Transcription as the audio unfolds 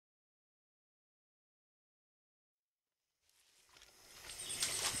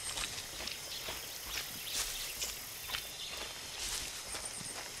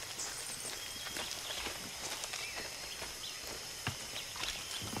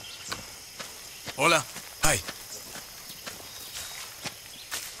Hola. Hi.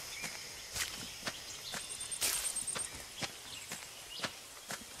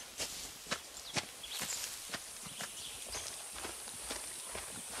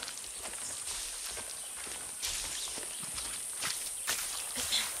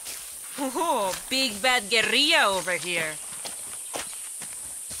 Oh, big bad guerrilla over here.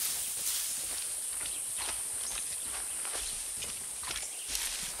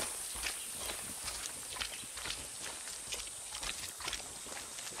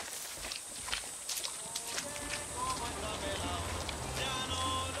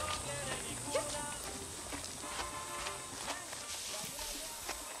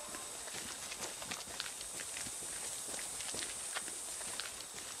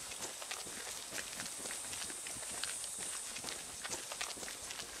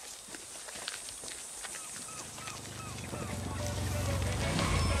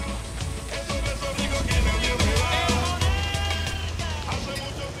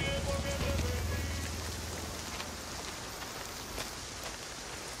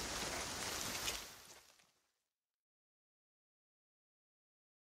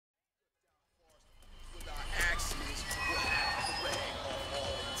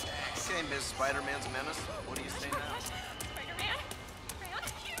 Spider-Man's menace? What do you say now? Spider-Man? Rayon?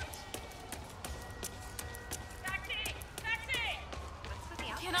 Huge! Taxi! Taxi! What's with the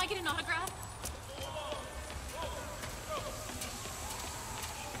outfit? Can I get an autograph?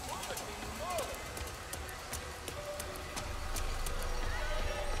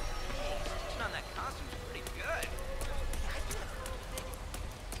 On that costume's pretty good.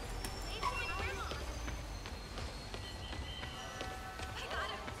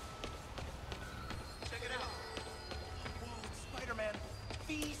 Check it out. Whoa, it's Spider-Man.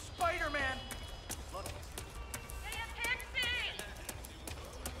 The Spider-Man. Look. Hey, a taxi!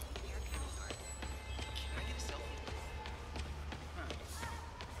 Can I get a selfie?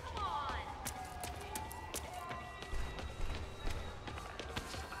 Come on!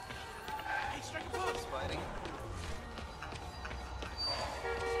 Hey, strike a pose, Spidey.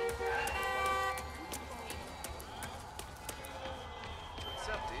 What's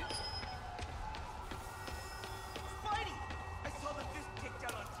up, dude? Spidey! I saw the fist kicked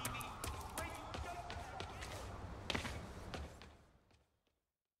out on TV. Wait,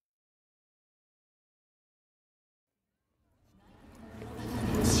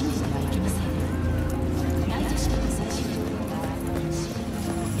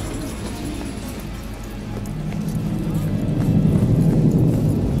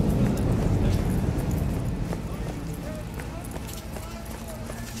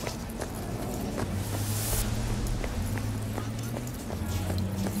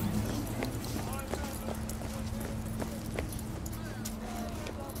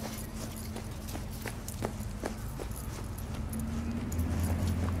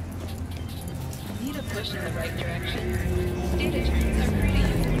 Need a push in the right direction. Data turns are pretty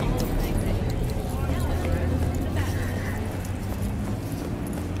useful all the things anyway. However, the battery.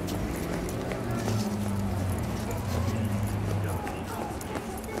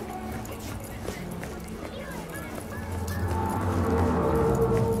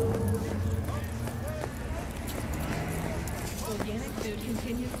 Organic food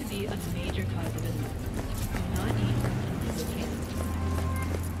continues to be a major cause of illness. Do not eat unless you can.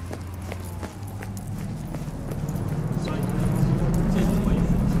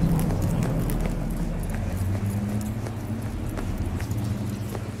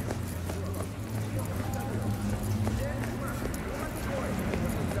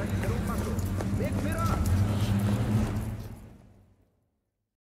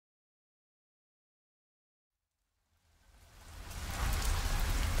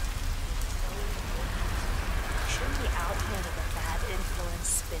 Shouldn't be out here with a bad influence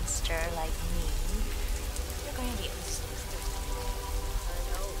spinster like me. You're going to get used to it.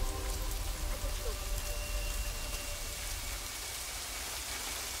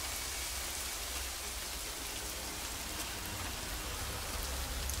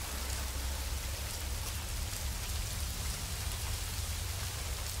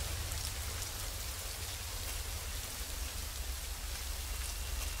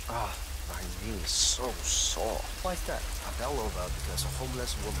 Ah, my knee is so sore. Why's that? I fell over because a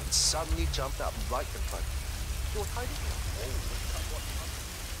homeless woman suddenly jumped up right in front of me. She was hiding in a hole.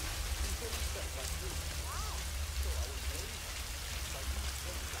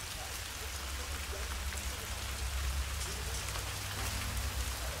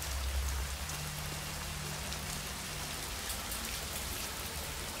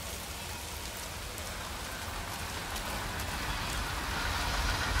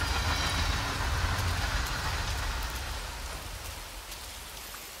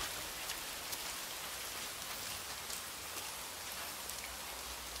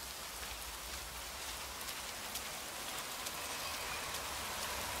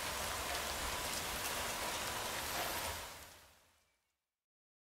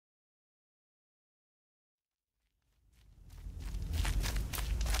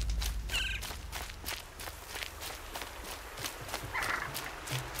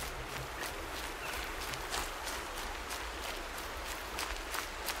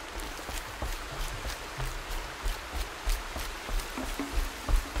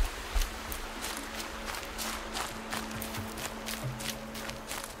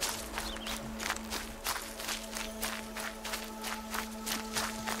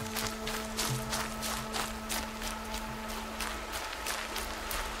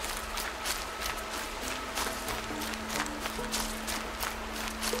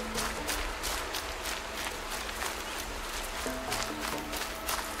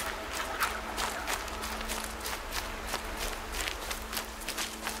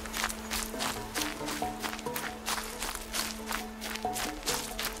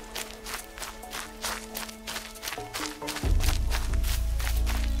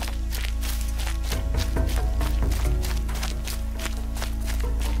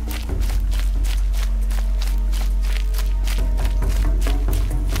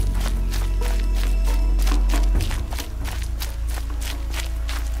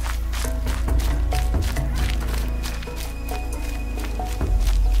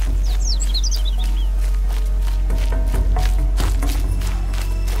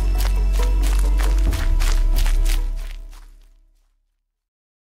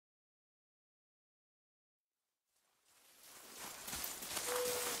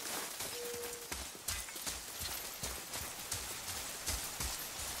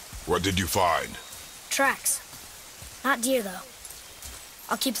 What did you find? Tracks. Not deer, though.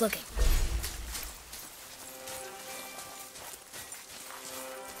 I'll keep looking.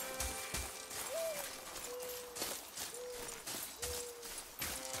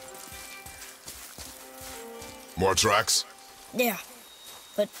 More tracks? Yeah,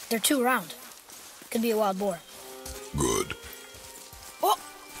 but they're too round. Could be a wild boar. Good. Oh!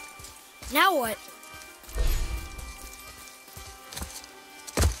 Now what?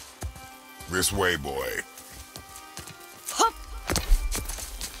 This way, boy. Hup!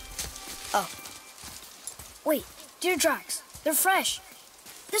 Oh. Wait, deer tracks. They're fresh.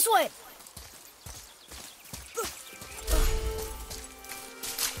 This way!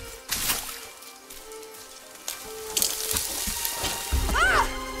 Ah!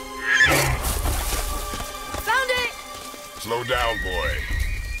 Found it! Slow down, boy.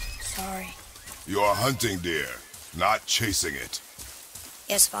 Sorry. You're hunting deer, not chasing it.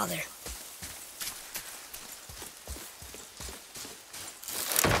 Yes, Father.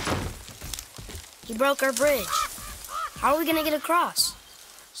 He broke our bridge. How are we gonna get across?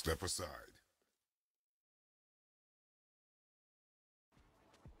 Step aside.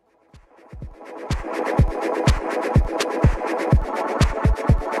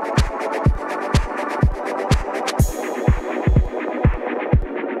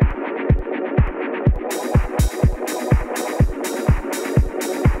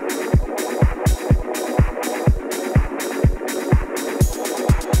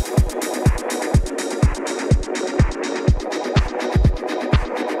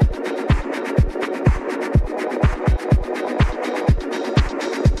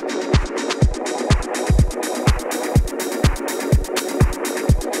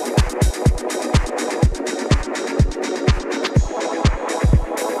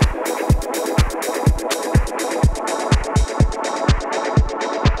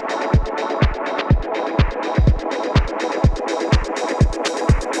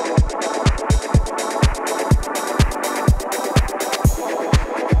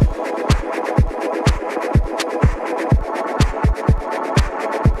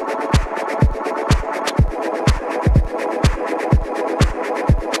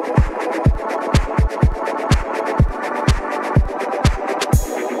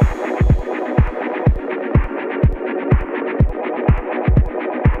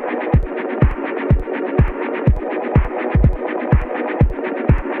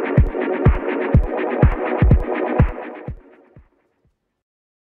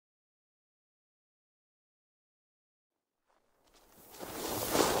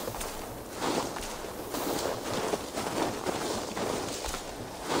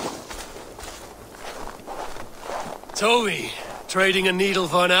 Toby, trading a needle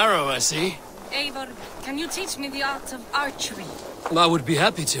for an arrow, I see. Eivor, can you teach me the art of archery? I would be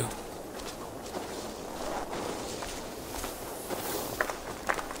happy to.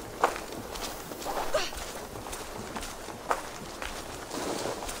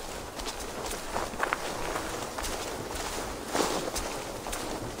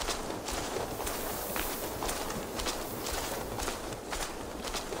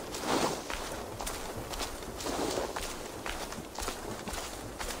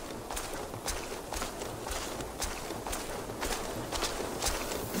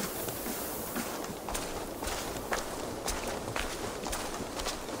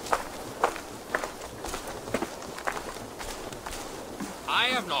 I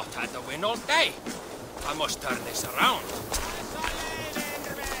have not had the wind all day. I must turn this around.